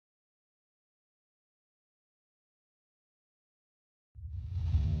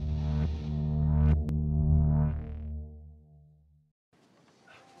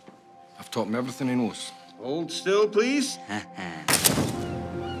taught him everything he knows. Hold still, please.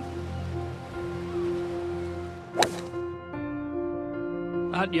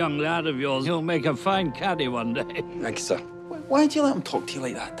 That young lad of yours, he'll make a fine caddy one day. Thank you, sir. Why'd you let him talk to you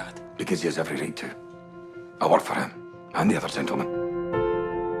like that, Dad? Because he has every right to. I work for him and the other gentlemen.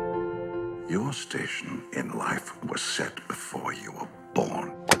 Your station in life was set before you were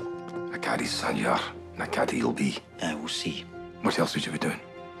born. A caddy's son you are, and a caddy you'll be. We'll see. What else would you be doing?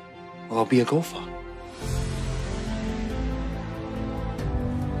 Well, I'll be a golfer.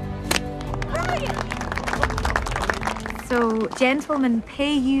 So, gentlemen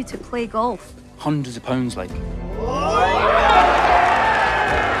pay you to play golf? Hundreds of pounds, like.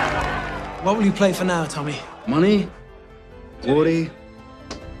 What will you play for now, Tommy? Money, glory,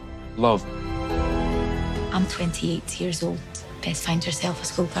 love. I'm 28 years old. Best find yourself a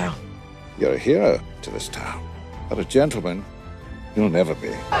schoolgirl. You're a hero to this town, but a gentleman you'll never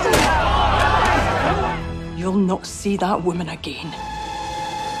be. You'll not see that woman again.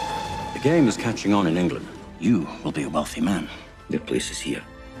 The game is catching on in England. You will be a wealthy man. Your place is here.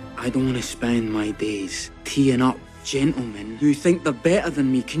 I don't want to spend my days teeing up gentlemen who think they're better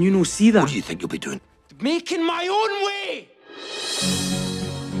than me. Can you not see that? What do you think you'll be doing? Making my own way!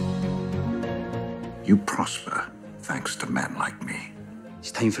 You prosper thanks to men like me.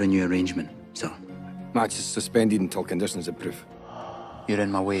 It's time for a new arrangement, sir. Match is suspended until conditions improve. You're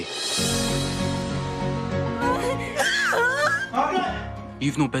in my way.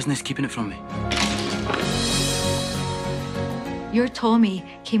 You've no business keeping it from me. Your Tommy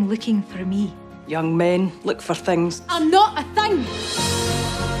came looking for me. Young men look for things. I'm not a thing!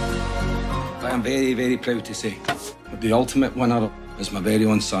 I am very, very proud to say that the ultimate winner is my very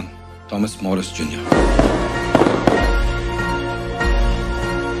own son, Thomas Morris Jr.